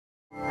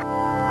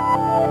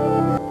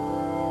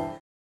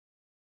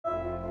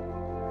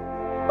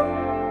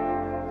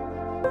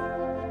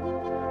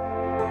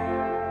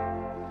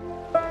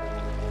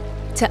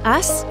To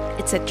us,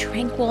 it's a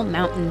tranquil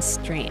mountain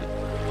stream.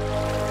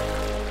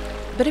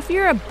 But if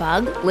you're a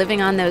bug living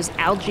on those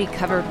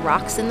algae-covered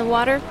rocks in the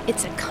water,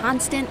 it's a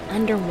constant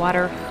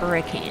underwater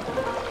hurricane.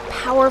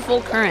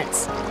 Powerful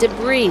currents,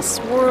 debris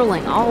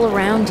swirling all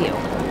around you.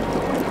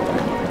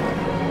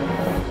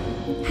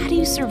 How do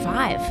you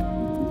survive?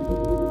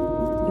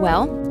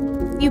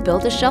 Well, you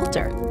build a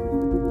shelter.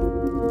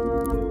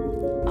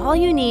 All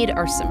you need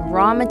are some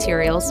raw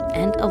materials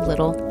and a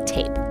little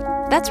tape.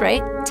 That's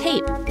right,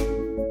 tape.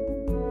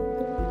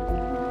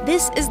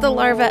 This is the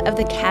larva of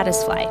the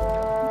caddisfly.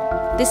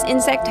 This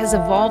insect has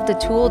evolved a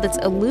tool that's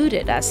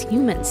eluded us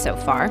humans so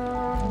far: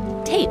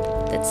 tape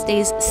that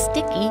stays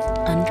sticky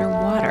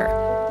underwater.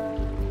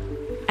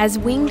 As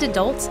winged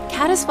adults,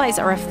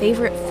 caddisflies are a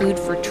favorite food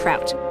for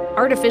trout.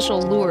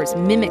 Artificial lures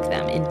mimic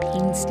them in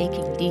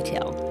painstaking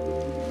detail.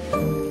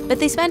 But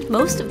they spend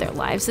most of their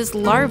lives as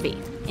larvae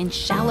in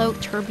shallow,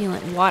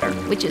 turbulent water,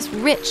 which is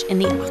rich in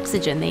the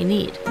oxygen they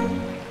need.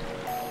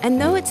 And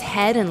though its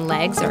head and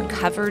legs are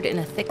covered in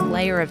a thick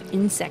layer of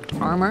insect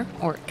armor,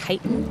 or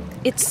chitin,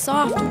 its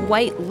soft,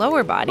 white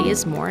lower body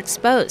is more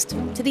exposed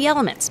to the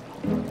elements,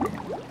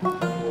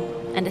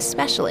 and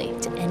especially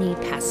to any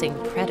passing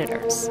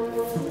predators.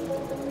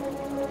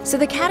 So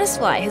the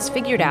caddisfly has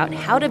figured out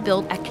how to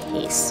build a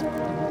case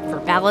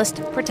for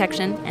ballast,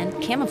 protection, and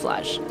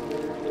camouflage.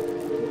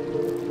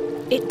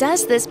 It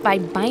does this by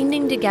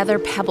binding together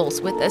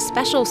pebbles with a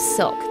special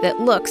silk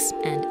that looks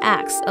and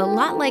acts a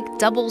lot like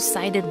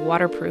double-sided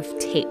waterproof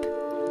tape.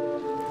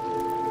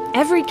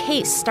 Every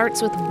case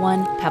starts with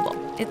one pebble.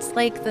 It's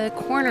like the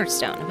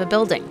cornerstone of a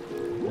building.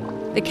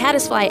 The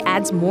caddisfly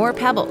adds more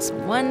pebbles,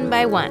 one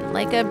by one,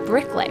 like a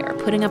bricklayer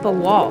putting up a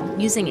wall,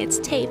 using its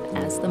tape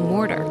as the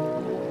mortar.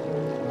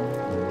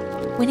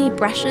 When he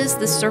brushes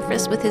the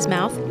surface with his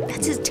mouth,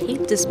 that's his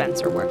tape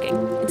dispenser working.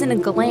 It's in a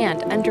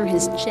gland under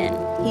his chin.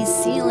 He's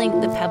sealing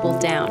the pebble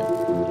down.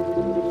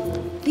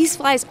 These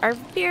flies are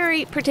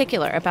very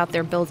particular about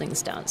their building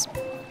stones.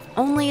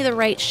 Only the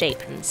right shape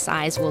and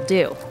size will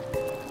do.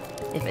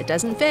 If it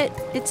doesn't fit,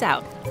 it's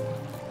out.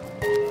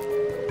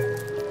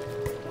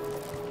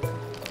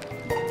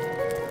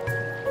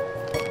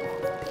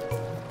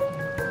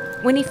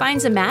 When he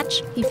finds a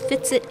match, he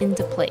fits it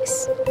into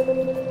place.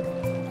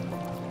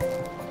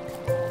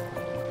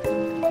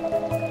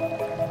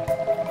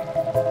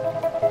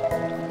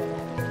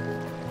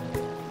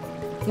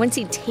 Once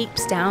he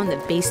tapes down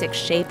the basic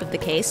shape of the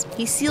case,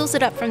 he seals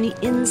it up from the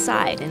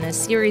inside in a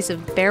series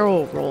of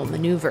barrel roll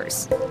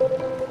maneuvers.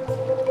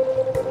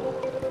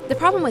 The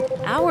problem with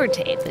our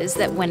tape is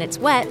that when it's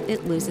wet,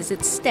 it loses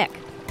its stick.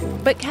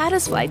 But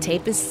caddisfly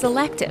tape is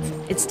selective.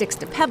 It sticks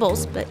to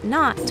pebbles, but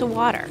not to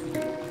water.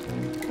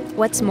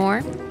 What's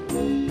more,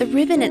 the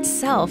ribbon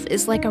itself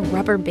is like a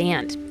rubber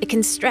band. It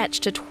can stretch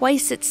to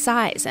twice its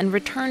size and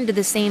return to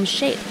the same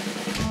shape.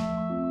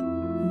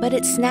 But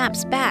it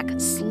snaps back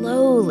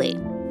slowly.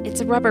 It's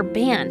a rubber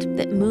band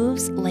that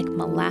moves like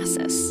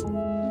molasses.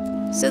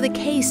 So the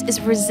case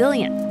is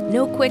resilient,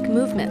 no quick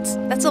movements.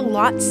 That's a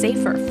lot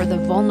safer for the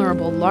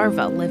vulnerable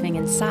larva living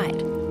inside.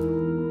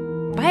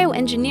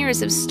 Bioengineers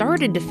have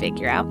started to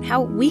figure out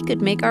how we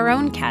could make our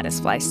own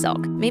caddisfly silk,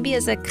 maybe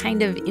as a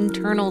kind of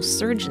internal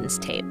surgeon's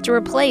tape, to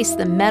replace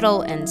the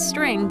metal and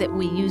string that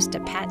we use to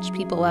patch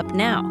people up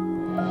now.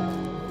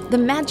 The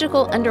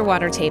magical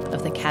underwater tape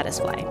of the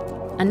caddisfly.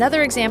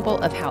 Another example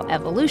of how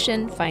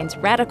evolution finds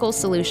radical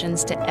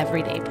solutions to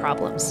everyday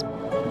problems,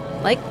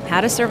 like how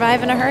to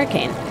survive in a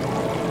hurricane.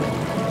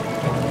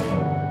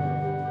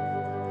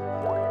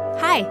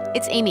 Hi,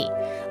 it's Amy.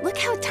 Look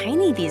how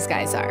tiny these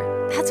guys are.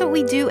 That's what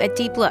we do at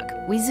Deep Look.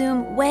 We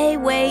zoom way,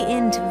 way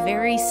into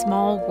very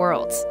small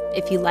worlds.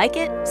 If you like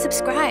it,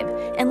 subscribe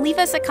and leave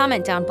us a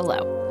comment down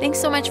below. Thanks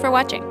so much for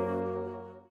watching.